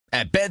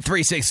At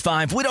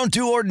Bet365, we don't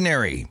do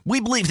ordinary. We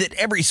believe that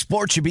every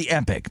sport should be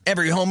epic.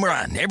 Every home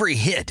run, every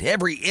hit,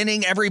 every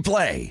inning, every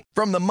play.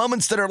 From the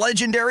moments that are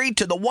legendary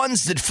to the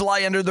ones that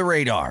fly under the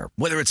radar.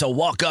 Whether it's a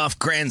walk-off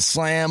grand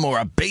slam or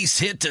a base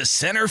hit to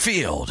center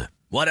field.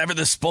 Whatever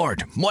the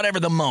sport, whatever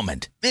the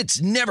moment.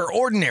 It's never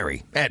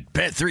ordinary at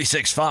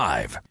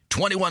Bet365.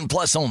 21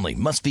 plus only.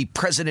 Must be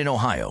present in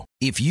Ohio.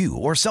 If you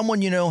or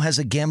someone you know has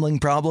a gambling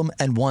problem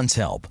and wants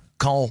help,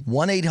 call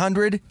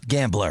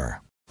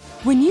 1-800-GAMBLER.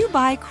 When you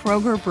buy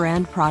Kroger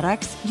brand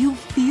products, you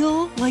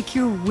feel like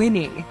you're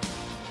winning.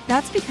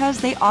 That's because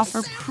they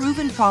offer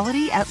proven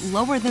quality at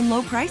lower than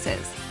low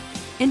prices.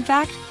 In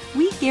fact,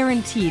 we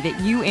guarantee that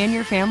you and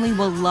your family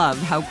will love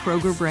how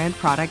Kroger brand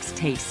products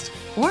taste,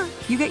 or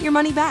you get your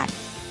money back.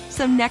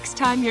 So next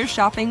time you're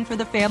shopping for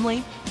the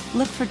family,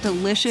 look for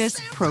delicious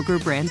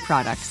Kroger brand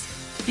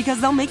products, because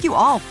they'll make you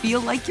all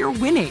feel like you're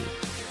winning.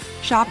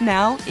 Shop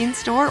now,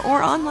 in-store,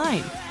 or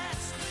online.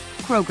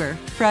 Kroger,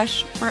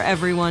 fresh for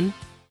everyone.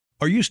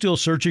 Are you still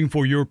searching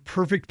for your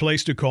perfect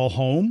place to call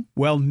home?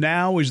 Well,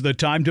 now is the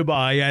time to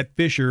buy at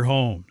Fisher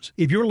Homes.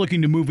 If you're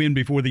looking to move in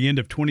before the end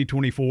of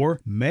 2024,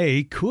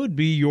 May could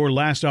be your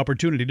last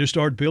opportunity to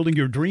start building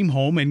your dream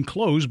home and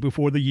close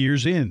before the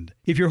year's end.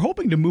 If you're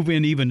hoping to move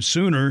in even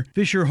sooner,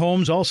 Fisher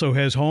Homes also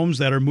has homes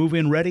that are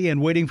move-in ready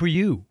and waiting for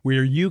you,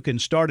 where you can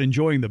start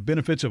enjoying the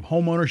benefits of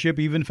homeownership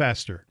even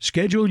faster.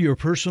 Schedule your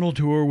personal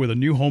tour with a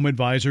new home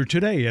advisor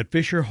today at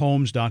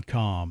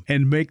FisherHomes.com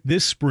and make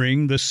this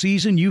spring the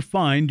season you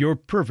find your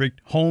perfect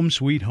home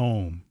sweet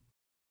home.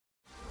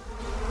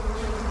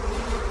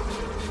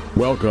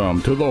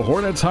 Welcome to the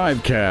Hornets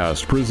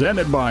Hivecast,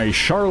 presented by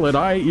Charlotte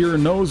Eye, Ear,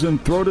 Nose,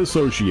 and Throat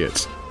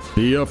Associates,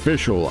 the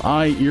official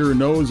eye, ear,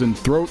 nose, and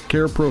throat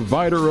care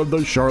provider of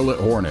the Charlotte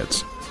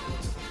Hornets.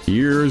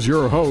 Here's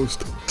your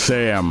host,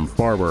 Sam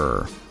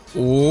Farber.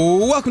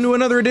 Welcome to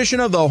another edition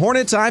of the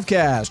Hornets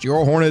Hivecast,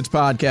 your Hornets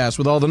podcast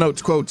with all the notes,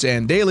 quotes,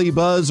 and daily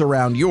buzz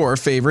around your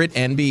favorite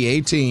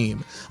NBA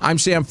team. I'm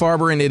Sam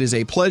Farber, and it is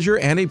a pleasure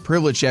and a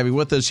privilege to have you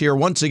with us here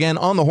once again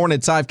on the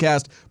Hornets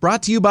Hivecast,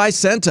 brought to you by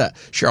Senta,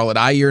 Charlotte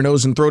Eye, Ear,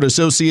 Nose, and Throat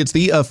Associates,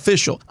 the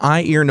official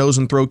eye, ear, nose,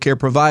 and throat care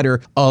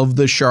provider of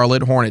the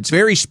Charlotte Hornets.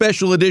 Very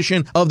special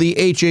edition of the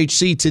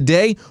HHC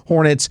today.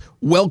 Hornets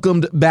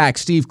welcomed back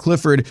Steve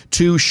Clifford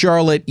to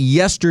Charlotte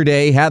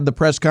yesterday, had the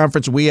press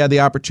conference. We had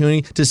the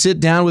opportunity to sit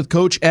down with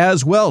Coach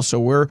as well. So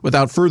we're,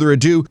 without further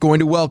ado, going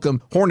to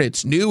welcome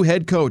Hornets' new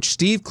head coach,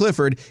 Steve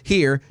Clifford,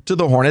 here to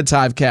the Hornets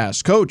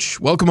Hivecast. Coach,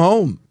 welcome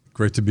home.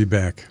 Great to be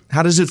back.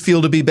 How does it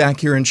feel to be back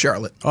here in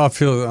Charlotte? Oh, I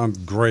feel I'm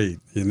great.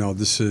 You know,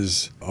 this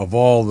is, of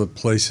all the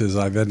places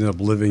I've ended up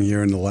living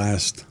here in the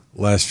last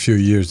few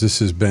years, this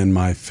has been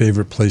my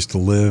favorite place to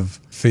live.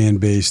 Fan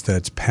base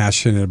that's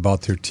passionate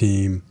about their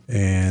team,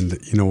 and,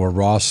 you know, a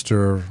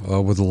roster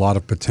with a lot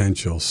of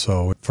potential.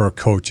 So for a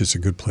coach, it's a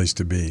good place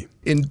to be.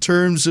 In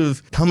terms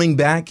of coming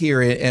back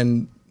here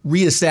and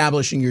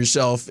reestablishing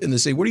yourself in the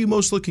city, what are you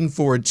most looking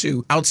forward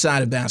to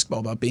outside of basketball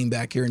about being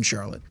back here in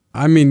Charlotte?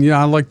 I mean, yeah,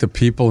 I like the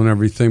people and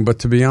everything, but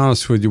to be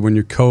honest with you, when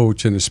you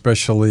coach, and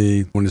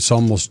especially when it's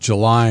almost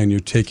July and you're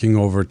taking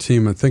over a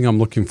team, the thing I'm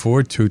looking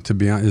forward to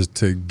be honest, is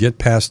to get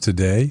past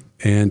today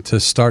and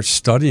to start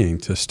studying,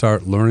 to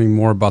start learning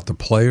more about the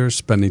players,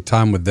 spending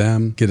time with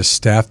them, get a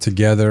staff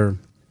together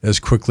as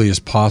quickly as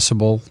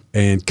possible,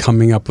 and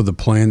coming up with a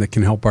plan that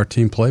can help our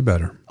team play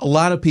better. A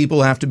lot of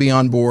people have to be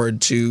on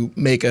board to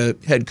make a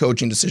head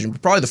coaching decision.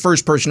 Probably the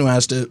first person who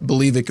has to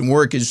believe it can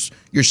work is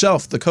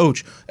yourself, the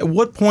coach. At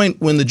what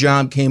point when the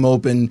job came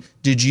open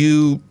did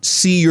you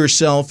see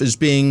yourself as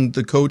being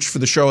the coach for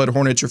the Charlotte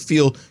Hornets, or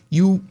feel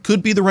you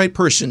could be the right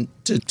person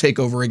to take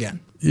over again?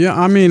 Yeah,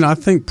 I mean, I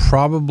think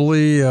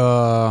probably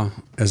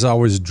as I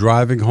was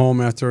driving home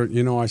after,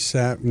 you know, I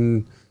sat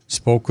and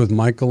spoke with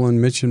Michael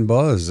and Mitch and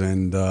Buzz,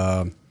 and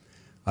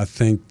I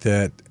think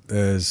that,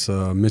 as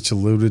Mitch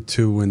alluded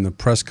to in the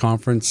press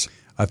conference,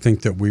 I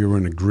think that we were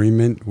in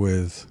agreement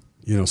with,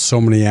 you know, so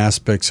many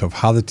aspects of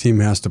how the team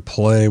has to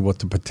play, what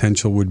the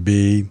potential would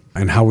be,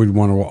 and how we'd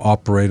want to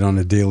operate on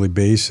a daily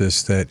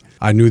basis, that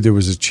I knew there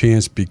was a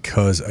chance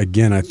because,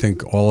 again, I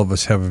think all of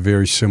us have a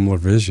very similar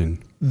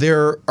vision.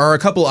 There are a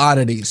couple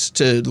oddities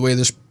to the way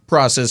this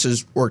process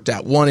has worked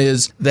out. One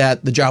is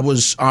that the job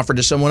was offered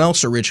to someone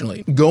else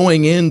originally.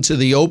 Going into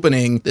the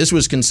opening, this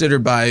was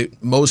considered by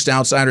most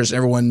outsiders,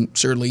 everyone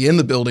certainly in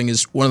the building,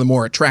 as one of the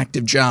more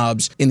attractive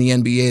jobs in the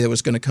NBA that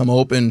was going to come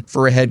open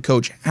for a head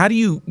coach. How do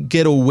you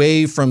get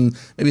away from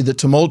maybe the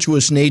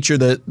tumultuous nature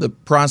that the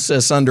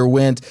process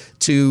underwent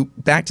to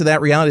back to that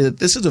reality that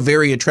this is a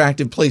very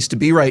attractive place to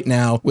be right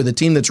now with a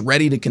team that's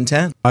ready to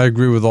contend? I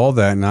agree with all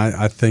that, and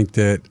I think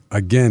that,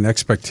 again,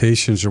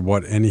 expectations are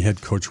what any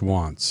head coach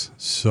wants.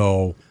 So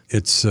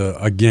it's,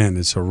 again,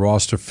 it's a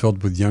roster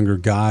filled with younger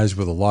guys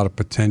with a lot of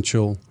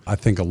potential. I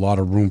think a lot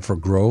of room for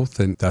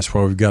growth, and that's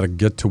why we've got to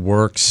get to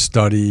work,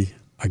 study,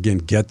 again,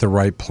 get the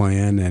right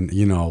plan, and,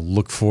 you know,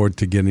 look forward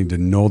to getting to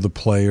know the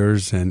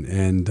players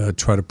and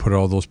try to put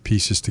all those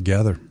pieces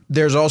together.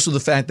 There's also the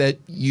fact that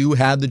you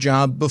had the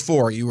job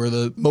before. You were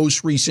the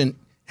most recent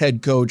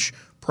head coach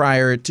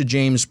prior to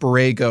James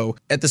Borrego.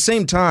 At the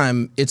same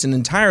time, it's an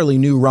entirely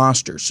new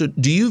roster. So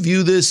do you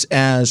view this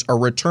as a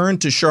return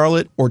to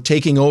Charlotte or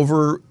taking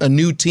over a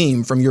new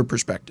team from your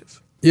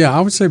perspective? Yeah,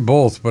 I would say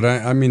both. But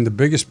I mean, the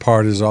biggest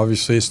part is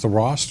obviously it's the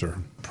roster.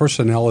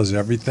 Personnel is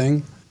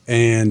everything.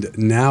 And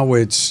now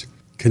it's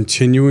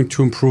continuing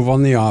to improve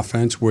on the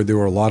offense where there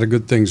were a lot of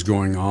good things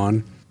going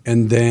on.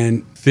 And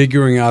then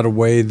figuring out a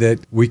way that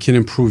we can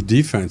improve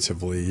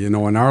defensively. You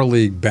know, in our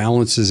league,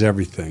 balance is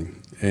everything.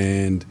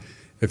 And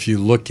if you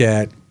look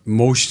at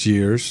most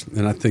years,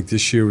 and I think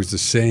this year was the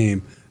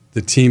same,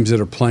 the teams that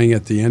are playing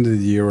at the end of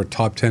the year are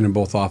top 10 in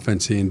both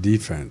offense and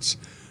defense.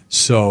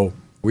 So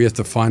we have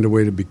to find a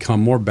way to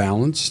become more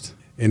balanced.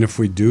 And if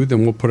we do,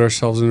 then we'll put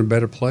ourselves in a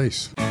better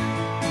place.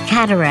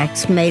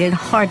 Cataracts made it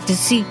hard to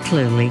see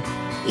clearly.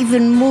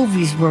 Even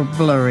movies were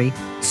blurry.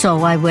 So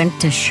I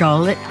went to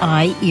Charlotte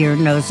Eye, Ear,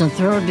 Nose, and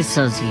Throat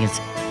Associates.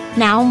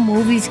 Now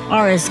movies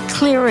are as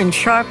clear and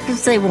sharp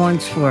as they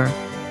once were.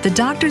 The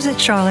doctors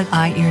at Charlotte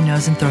Eye, Ear,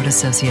 Nose, and Throat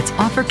Associates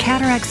offer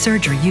cataract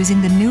surgery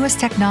using the newest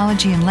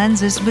technology and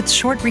lenses with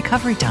short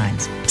recovery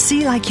times.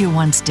 See like you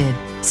once did.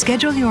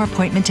 Schedule your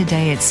appointment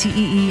today at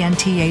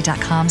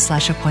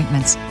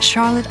ceenta.com/appointments.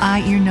 Charlotte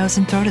Eye, Ear, Nose,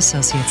 and Throat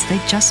Associates. They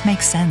just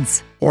make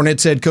sense.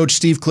 Hornets head coach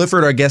Steve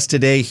Clifford, our guest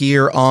today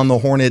here on the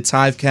Hornets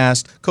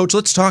Hivecast. Coach,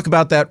 let's talk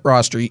about that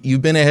roster.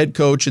 You've been a head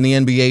coach in the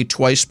NBA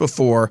twice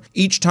before.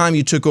 Each time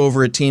you took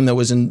over a team that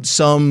was in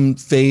some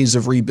phase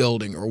of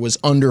rebuilding or was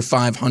under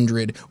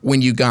 500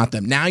 when you got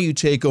them. Now you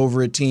take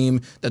over a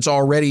team that's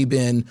already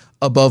been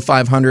above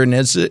 500 and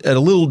is at a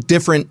little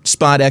different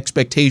spot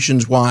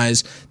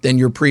expectations-wise than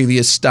your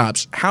previous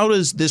stops. How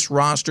does this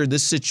roster,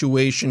 this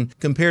situation,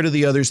 compare to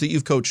the others that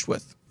you've coached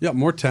with? Yeah,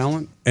 more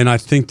talent. And I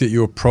think that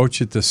you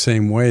approach it the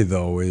same way,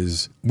 though,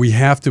 is we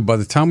have to, by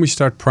the time we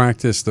start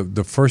practice,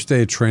 the first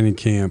day of training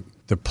camp,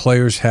 the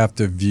players have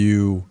to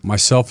view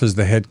myself as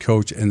the head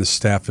coach and the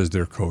staff as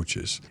their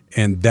coaches.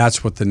 And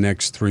that's what the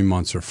next 3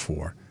 months are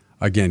for.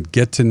 Again,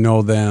 get to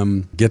know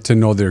them, get to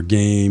know their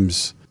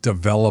games,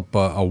 develop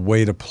a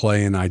way to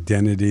play, an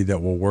identity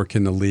that will work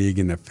in the league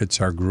and that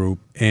fits our group,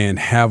 and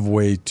have a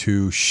way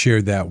to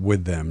share that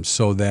with them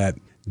so that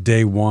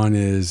day one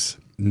is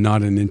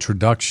not an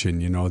introduction,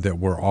 you know, that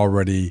we're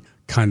already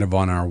kind of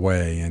on our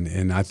way.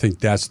 And I think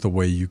that's the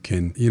way you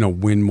can, you know,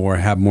 win more,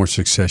 have more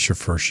success your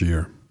first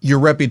year. Your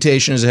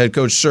reputation as a head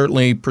coach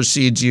certainly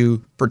precedes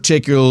you,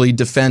 particularly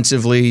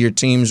defensively. Your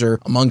teams are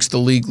amongst the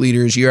league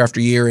leaders year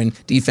after year in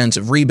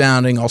defensive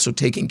rebounding, also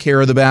taking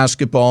care of the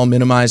basketball,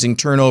 minimizing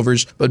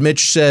turnovers. But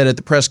Mitch said at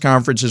the press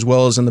conference as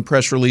well as in the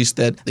press release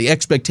that the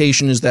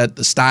expectation is that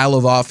the style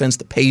of offense,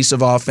 the pace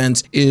of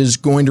offense is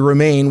going to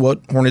remain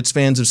what Hornets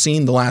fans have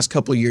seen the last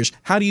couple of years.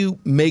 How do you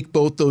make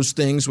both those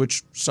things,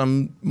 which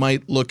some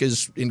might look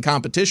as in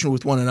competition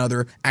with one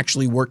another,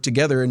 actually work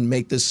together and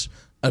make this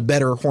a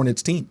better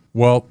Hornets team?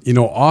 Well, you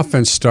know,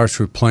 offense starts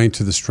with playing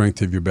to the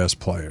strength of your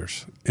best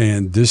players.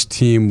 And this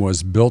team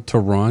was built to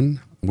run,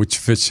 which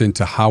fits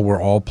into how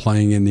we're all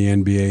playing in the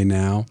NBA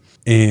now.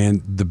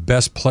 And the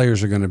best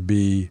players are going to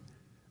be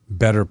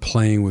better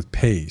playing with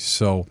pace.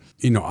 So,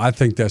 you know, I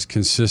think that's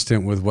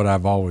consistent with what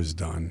I've always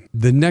done.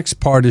 The next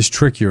part is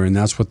trickier, and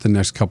that's what the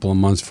next couple of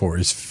months for,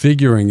 is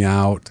figuring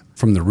out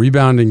from the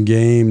rebounding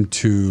game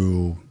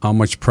to how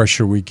much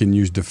pressure we can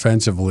use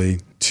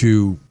defensively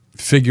to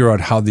figure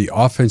out how the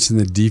offense and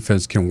the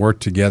defense can work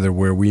together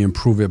where we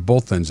improve at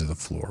both ends of the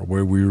floor,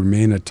 where we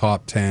remain a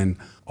top 10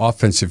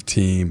 offensive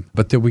team,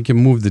 but that we can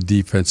move the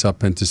defense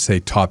up into, say,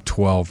 top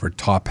 12 or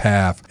top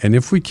half. And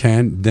if we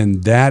can,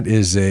 then that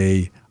is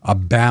a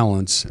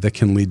balance that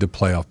can lead to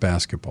playoff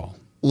basketball.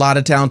 A lot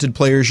of talented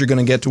players you're going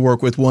to get to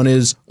work with. One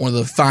is one of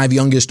the 5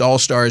 youngest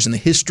All-Stars in the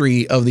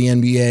history of the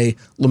NBA,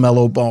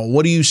 LaMelo Ball.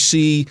 What do you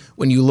see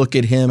when you look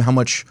at him? How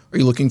much are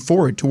you looking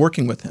forward to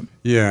working with him?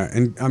 Yeah,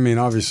 and I mean,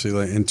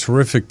 obviously, and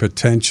terrific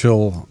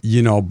potential,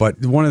 you know,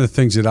 but one of the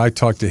things that I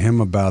talked to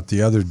him about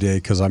the other day,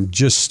 because I'm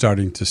just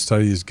starting to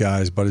study these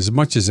guys, but as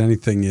much as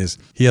anything is,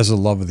 he has a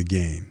love of the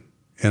game.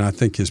 And I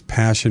think his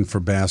passion for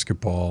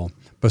basketball,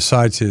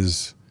 besides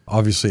his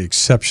obviously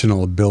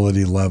exceptional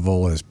ability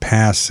level, his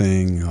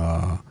passing,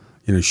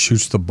 you know,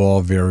 shoots the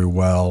ball very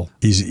well.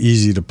 He's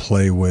easy to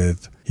play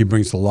with. He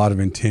brings a lot of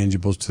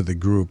intangibles to the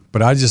group.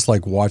 But I just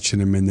like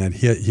watching him in that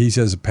he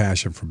has a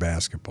passion for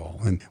basketball.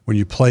 And when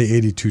you play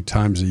 82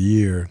 times a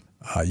year,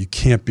 you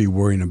can't be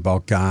worrying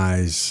about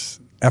guys'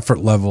 effort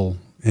level,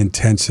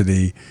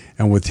 intensity.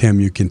 And with him,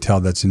 you can tell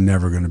that's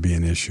never going to be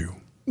an issue.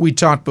 We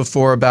talked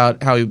before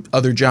about how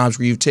other jobs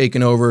where you've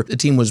taken over, the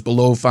team was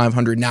below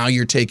 500. Now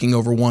you're taking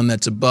over one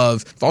that's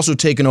above. You've also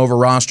taken over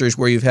rosters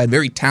where you've had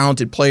very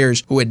talented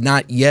players who had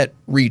not yet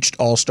reached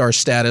all-star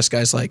status,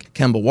 guys like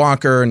Kemba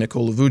Walker,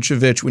 Nikola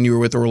Vucevic when you were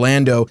with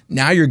Orlando.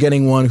 Now you're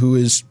getting one who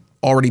is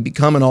already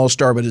become an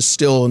all-star but is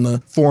still in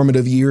the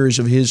formative years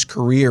of his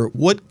career.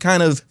 What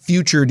kind of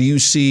future do you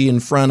see in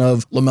front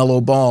of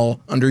LaMelo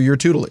Ball under your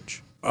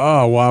tutelage?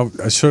 Oh, well,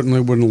 I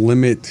certainly wouldn't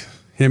limit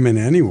him in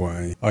any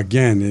way.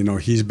 Again,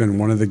 he's been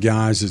one of the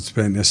guys that's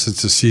been,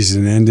 since the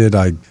season ended,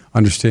 I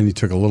understand he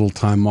took a little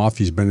time off.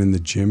 He's been in the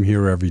gym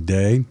here every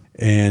day.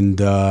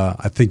 And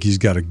I think he's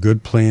got a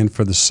good plan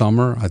for the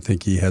summer. I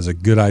think he has a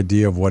good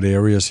idea of what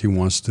areas he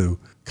wants to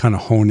kind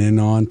of hone in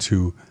on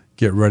to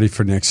get ready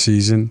for next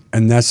season.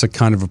 And that's the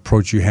kind of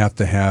approach you have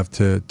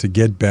to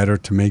get better,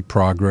 to make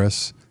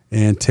progress,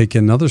 and take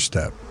another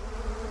step.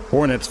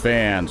 Hornets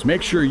fans,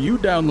 make sure you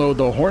download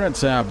the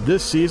Hornets app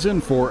this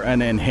season for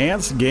an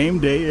enhanced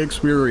game day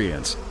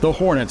experience. The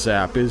Hornets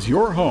app is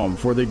your home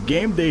for the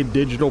game day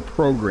digital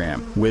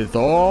program with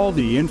all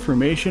the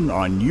information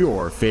on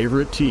your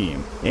favorite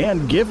team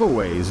and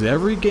giveaways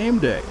every game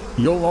day.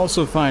 You'll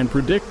also find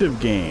predictive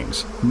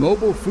games,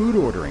 mobile food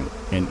ordering,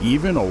 and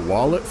even a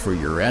wallet for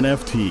your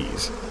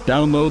NFTs.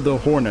 Download the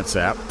Hornets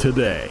app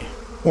today.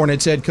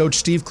 Hornets head coach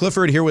Steve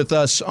Clifford here with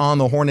us on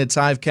the Hornets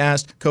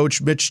Hivecast.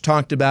 Coach, Mitch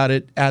talked about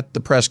it at the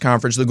press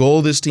conference. The goal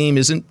of this team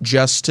isn't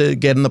just to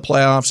get in the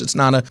playoffs. It's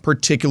not a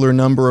particular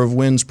number of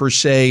wins per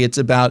se. It's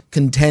about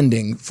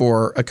contending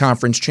for a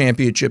conference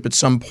championship at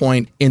some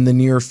point in the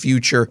near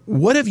future.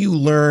 What have you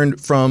learned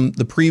from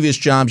the previous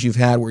jobs you've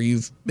had where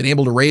you've been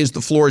able to raise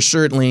the floor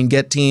certainly and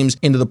get teams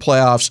into the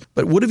playoffs,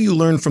 but what have you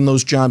learned from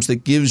those jobs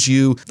that gives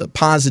you the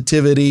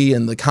positivity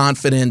and the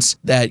confidence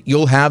that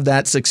you'll have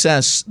that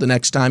success the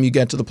next time you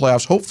get to the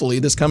playoffs, hopefully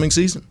this coming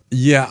season?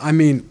 Yeah,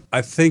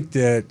 I think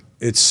that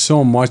it's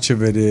so much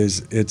of it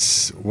is,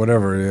 it's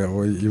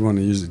whatever you want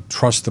to use it,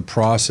 trust the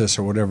process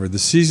or whatever. The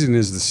season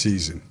is the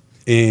season,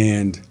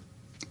 and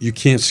you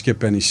can't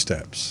skip any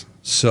steps.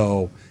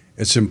 So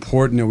it's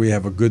important that we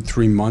have a good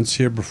 3 months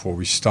here before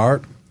we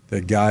start,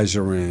 that guys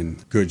are in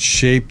good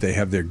shape, they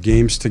have their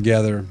games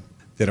together,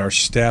 that our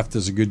staff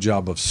does a good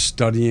job of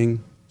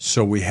studying,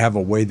 so we have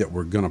a way that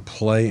we're going to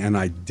play, an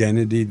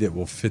identity that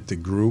will fit the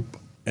group.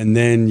 And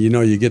then,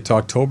 you get to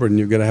October and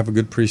you've got to have a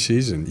good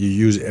preseason. You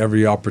use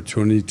every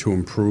opportunity to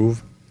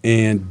improve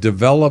and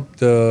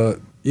develop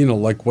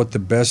like what the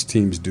best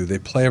teams do. They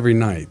play every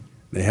night.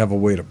 They have a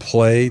way to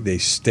play. They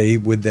stay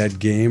with that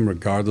game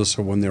regardless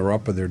of when they're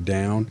up or they're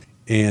down.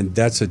 And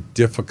that's a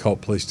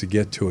difficult place to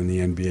get to in the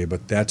NBA,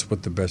 but that's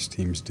what the best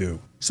teams do.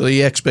 So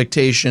the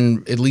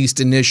expectation, at least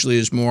initially,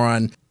 is more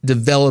on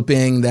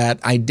developing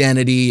that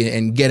identity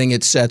and getting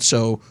it set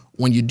so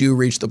when you do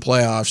reach the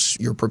playoffs,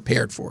 you're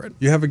prepared for it.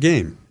 You have a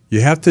game.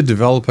 You have to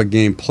develop a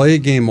game, play a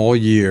game all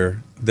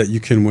year that you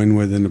can win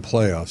with in the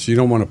playoffs. You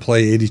don't want to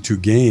play 82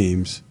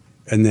 games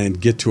and then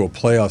get to a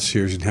playoff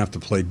series and have to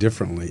play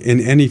differently in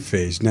any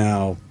phase.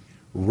 Now,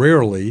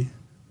 rarely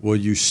will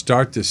you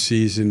start the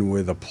season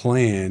with a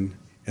plan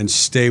and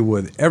stay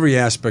with every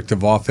aspect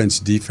of offense,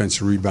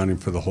 defense, rebounding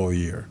for the whole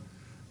year.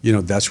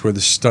 That's where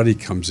the study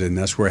comes in.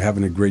 That's where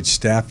having a great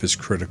staff is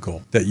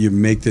critical, that you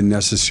make the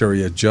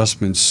necessary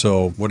adjustments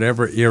so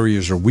whatever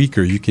areas are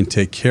weaker, you can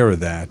take care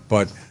of that.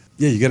 But,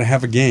 yeah, you got to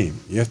have a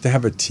game. You have to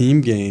have a team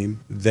game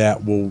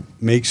that will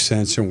make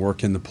sense and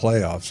work in the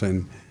playoffs.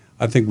 And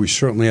I think we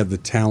certainly have the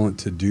talent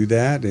to do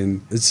that.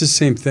 And it's the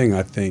same thing,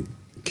 I think,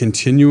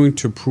 continuing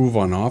to improve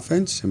on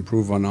offense,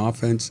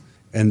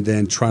 and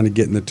then trying to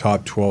get in the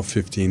top 12,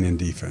 15 in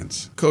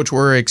defense. Coach,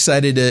 we're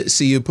excited to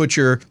see you put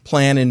your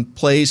plan in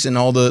place and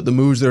all the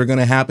moves that are going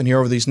to happen here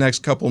over these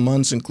next couple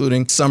months,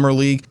 including Summer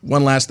League.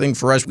 One last thing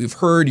for us. We've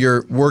heard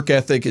your work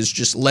ethic is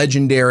just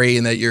legendary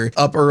and that you're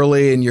up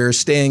early and you're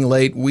staying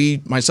late.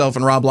 Myself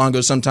and Rob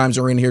Longo, sometimes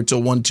are in here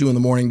till 1, 2 in the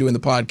morning doing the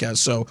podcast.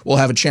 So we'll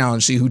have a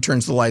challenge, see who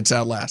turns the lights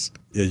out last.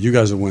 Yeah, you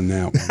guys will win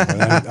that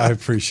one. I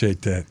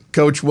appreciate that.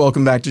 Coach,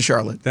 welcome back to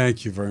Charlotte.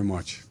 Thank you very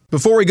much.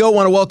 Before we go, I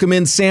want to welcome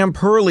in Sam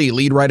Perley,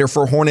 lead writer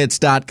for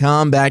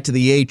Hornets.com, back to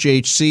the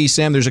HHC.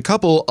 Sam, there's a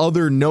couple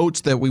other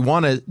notes that we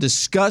want to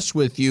discuss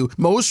with you.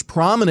 Most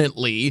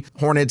prominently,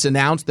 Hornets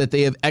announced that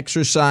they have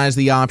exercised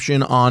the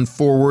option on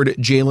forward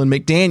Jalen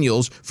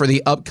McDaniels for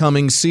the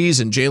upcoming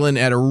season. Jalen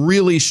had a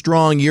really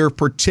strong year,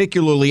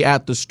 particularly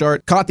at the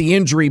start. Caught the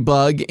injury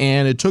bug,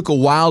 and it took a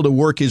while to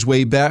work his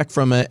way back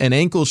from an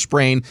ankle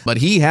sprain, but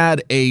he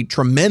had a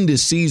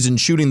tremendous season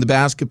shooting the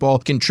basketball,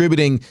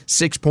 contributing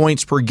 6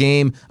 points per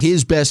game.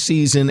 His best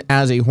season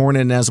as a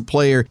Hornet and as a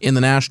player in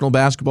the National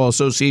Basketball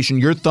Association.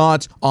 Your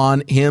thoughts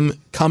on him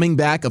coming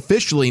back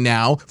officially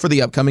now for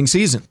the upcoming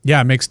season?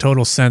 Yeah, it makes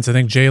total sense. I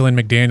think Jalen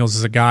McDaniels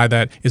is a guy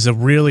that is a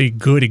really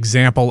good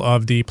example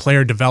of the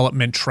player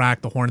development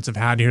track the Hornets have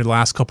had here the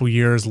last couple of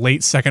years.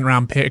 Late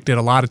second-round pick, did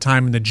a lot of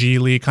time in the G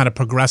League, kind of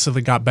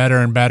progressively got better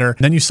and better. And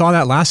then you saw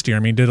that last year.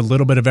 Did a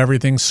little bit of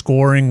everything,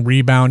 scoring,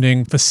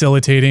 rebounding,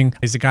 facilitating.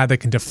 He's a guy that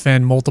can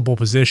defend multiple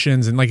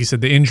positions. And like you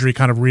said, the injury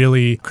kind of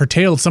really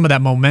curtailed some of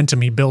that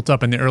momentum he built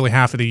up in the early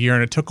half of the year.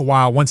 And it took a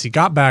while. Once he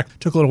got back,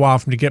 took a little while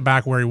for him to get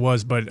back where he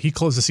was, but he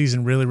closed the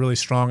season really, really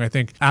strong. I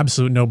think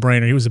absolute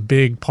no-brainer. He was a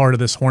big part of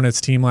this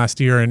Hornets team last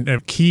year and a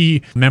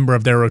key member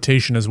of their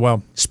rotation as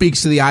well.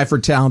 Speaks to the eye for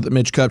talent that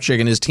Mitch Kupchak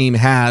and his team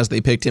has.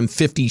 They picked him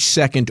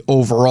 52nd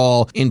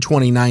overall in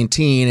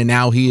 2019, and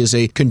now he is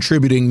a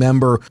contributing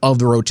member of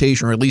the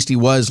rotation, or at least he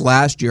was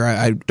last year.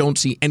 I don't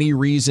see any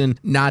reason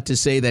not to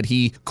say that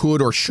he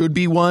could or should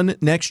be one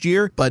next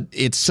year, but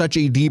it's such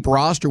a deep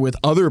roster with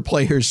other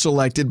players players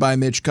selected by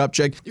Mitch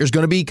Kupchak. There's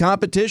going to be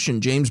competition.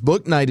 James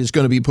Bouknight is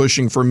going to be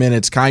pushing for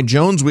minutes. Kai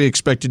Jones, we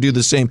expect to do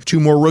the same. 2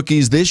 more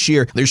rookies this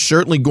year. There's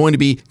certainly going to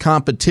be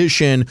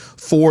competition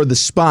for the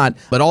spot.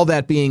 But all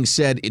that being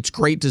said, it's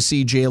great to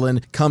see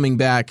Jalen coming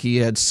back. He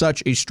had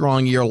such a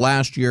strong year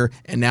last year,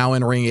 and now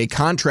entering a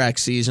contract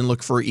season,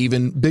 look for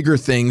even bigger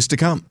things to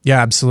come.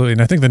 Yeah, absolutely.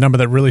 And I think the number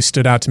that really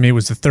stood out to me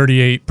was the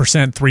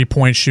 38%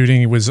 three-point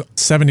shooting. It was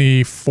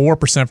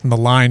 74% from the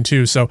line,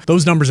 too. So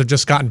those numbers have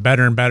just gotten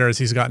better and better as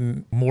he's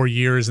gotten more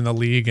years in the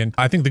league. And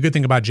I think the good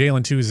thing about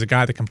Jalen, too, is a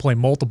guy that can play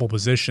multiple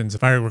positions.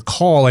 If I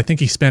recall, I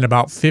think he spent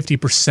about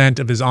 50%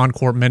 of his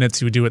on-court minutes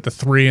he would do at the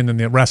 3, and then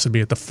the rest would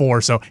be at the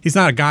 4. So he's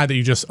not a guy that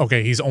you just,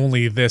 okay, he's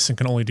only this and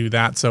can only do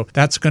that. So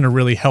that's going to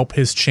really help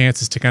his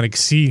chances to kind of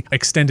see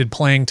extended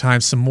playing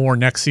time some more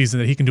next season,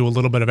 that he can do a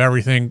little bit of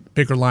everything,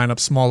 bigger lineup,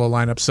 smaller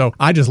lineup. So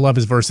I just love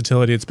his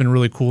versatility. It's been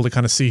really cool to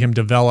kind of see him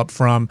develop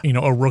from,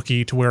 a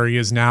rookie to where he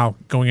is now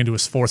going into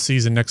his 4th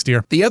season next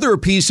year. The other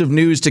piece of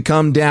news to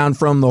come down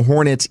from the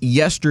Hornets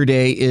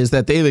yesterday is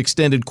that they've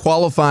extended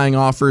qualifying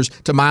offers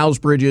to Miles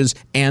Bridges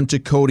and to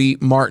Cody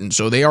Martin.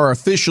 So they are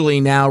officially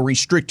now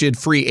restricted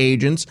free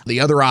agents. The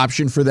other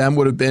option for them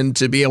would have been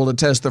to be able to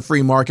test the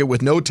free market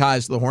with no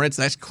ties to the Hornets.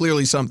 That's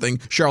clearly something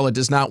Charlotte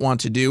does not want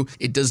to do.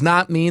 It does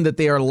not mean that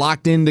they are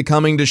locked into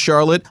coming to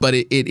Charlotte, but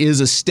it is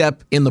a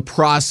step in the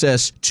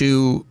process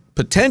to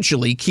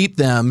potentially keep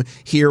them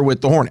here with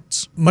the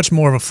Hornets. Much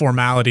more of a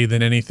formality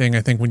than anything,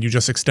 I think, when you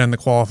just extend the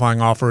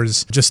qualifying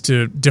offers, just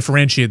to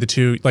differentiate the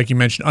two. Like you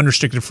mentioned,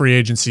 unrestricted free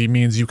agency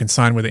means you can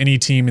sign with any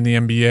team in the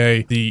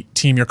NBA. The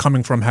team you're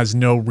coming from has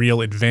no real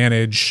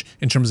advantage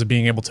in terms of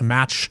being able to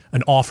match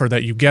an offer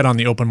that you get on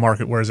the open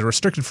market, whereas a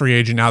restricted free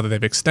agent, now that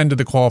they've extended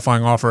the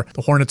qualifying offer,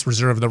 the Hornets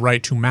reserve the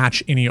right to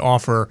match any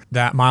offer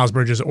that Miles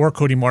Bridges or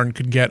Cody Martin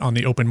could get on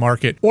the open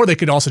market, or they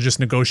could also just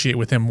negotiate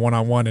with him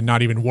one-on-one and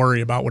not even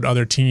worry about what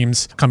other teams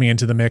coming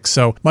into the mix.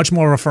 So much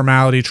more of a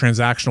formality,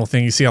 transactional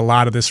thing. You see a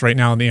lot of this right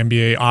now in the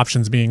NBA,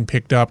 options being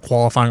picked up,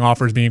 qualifying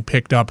offers being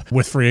picked up,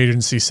 with free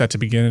agency set to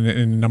begin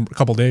in a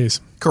couple days.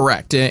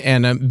 Correct.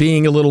 And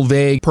being a little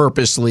vague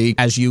purposely,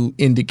 as you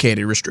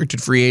indicated,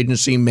 restricted free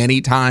agency, many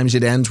times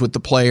it ends with the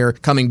player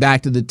coming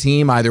back to the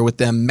team, either with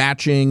them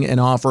matching an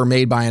offer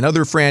made by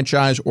another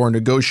franchise or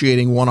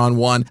negotiating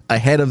one-on-one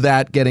ahead of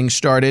that getting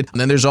started.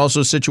 And then there's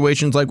also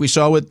situations like we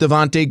saw with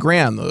Devontae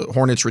Graham. The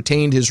Hornets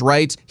retained his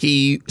rights.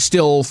 He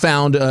still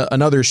found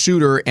another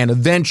suitor, and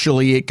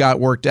eventually it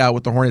got worked out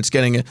with the Hornets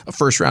getting a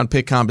first-round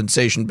pick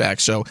compensation back.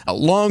 So a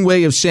long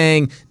way of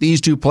saying these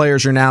two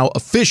players are now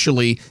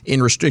officially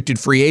in restricted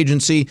free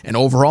agency, and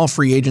overall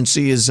free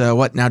agency is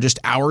now just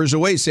hours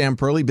away, Sam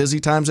Perley. Busy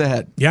times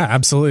ahead. Yeah,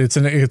 absolutely.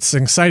 It's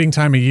an exciting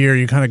time of year.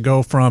 You kind of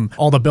go from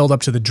all the build up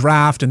to the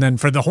draft, and then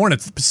for the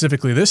Hornets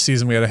specifically this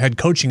season, we had a head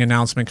coaching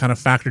announcement kind of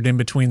factored in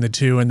between the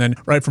two, and then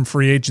right from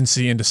free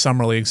agency into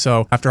summer league.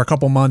 So after a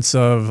couple months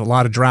of a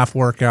lot of draft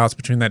workouts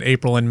between that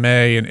April and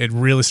May, and it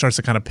really starts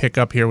to kind of pick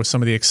up here with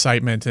some of the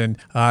excitement, and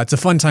it's a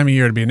fun time of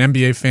year to be an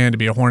NBA fan, to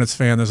be a Hornets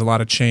fan. There's a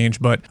lot of change,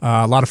 but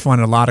a lot of fun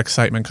and a lot of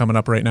excitement coming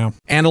up right now.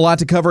 And a lot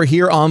to cover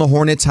here on the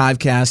Hornets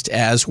Hivecast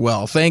as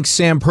well. Thanks,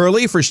 Sam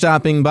Perley, for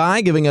stopping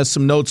by, giving us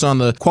some notes on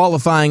the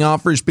qualifying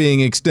offers being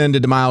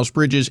extended to Miles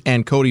Bridges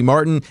and Cody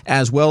Martin,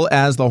 as well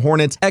as the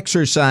Hornets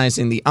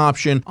exercising the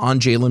option on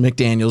Jalen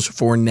McDaniels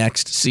for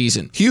next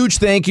season. Huge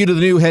thank you to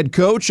the new head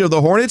coach of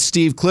the Hornets,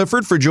 Steve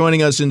Clifford, for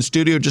joining us in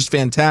studio. Just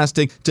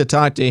fantastic to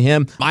talk to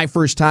him. My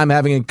first time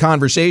having a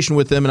conversation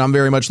with him, and I'm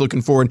very much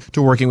looking forward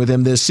to working with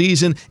him this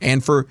season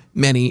and for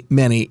many,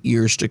 many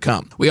years to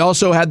come. We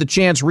also had the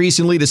chance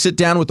recently to sit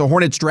down with the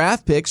Hornets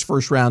draft picks,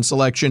 first-round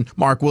selection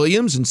Mark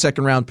Williams and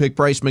second-round pick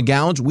Bryce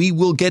McGowens. We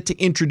will get to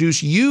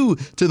introduce you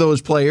to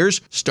those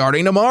players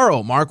starting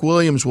tomorrow. Mark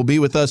Williams will be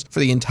with us for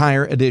the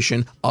entire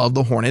edition of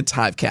the Hornets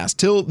Hivecast.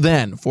 Till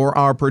then, for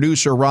our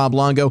producer, Rob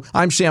Longo,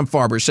 I'm Sam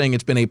Farber saying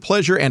it's been a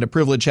pleasure and a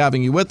privilege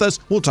having you with us.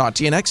 We'll talk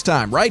to you next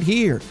time right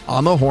here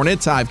on the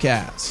Hornets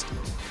Hivecast.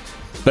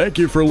 Thank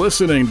you for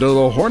listening to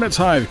the Hornets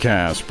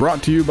Hivecast,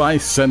 brought to you by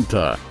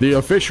Senta, the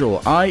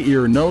official eye,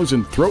 ear, nose,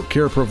 and throat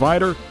care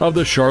provider of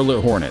the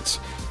Charlotte Hornets.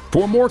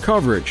 For more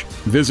coverage,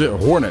 visit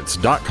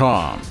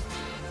Hornets.com.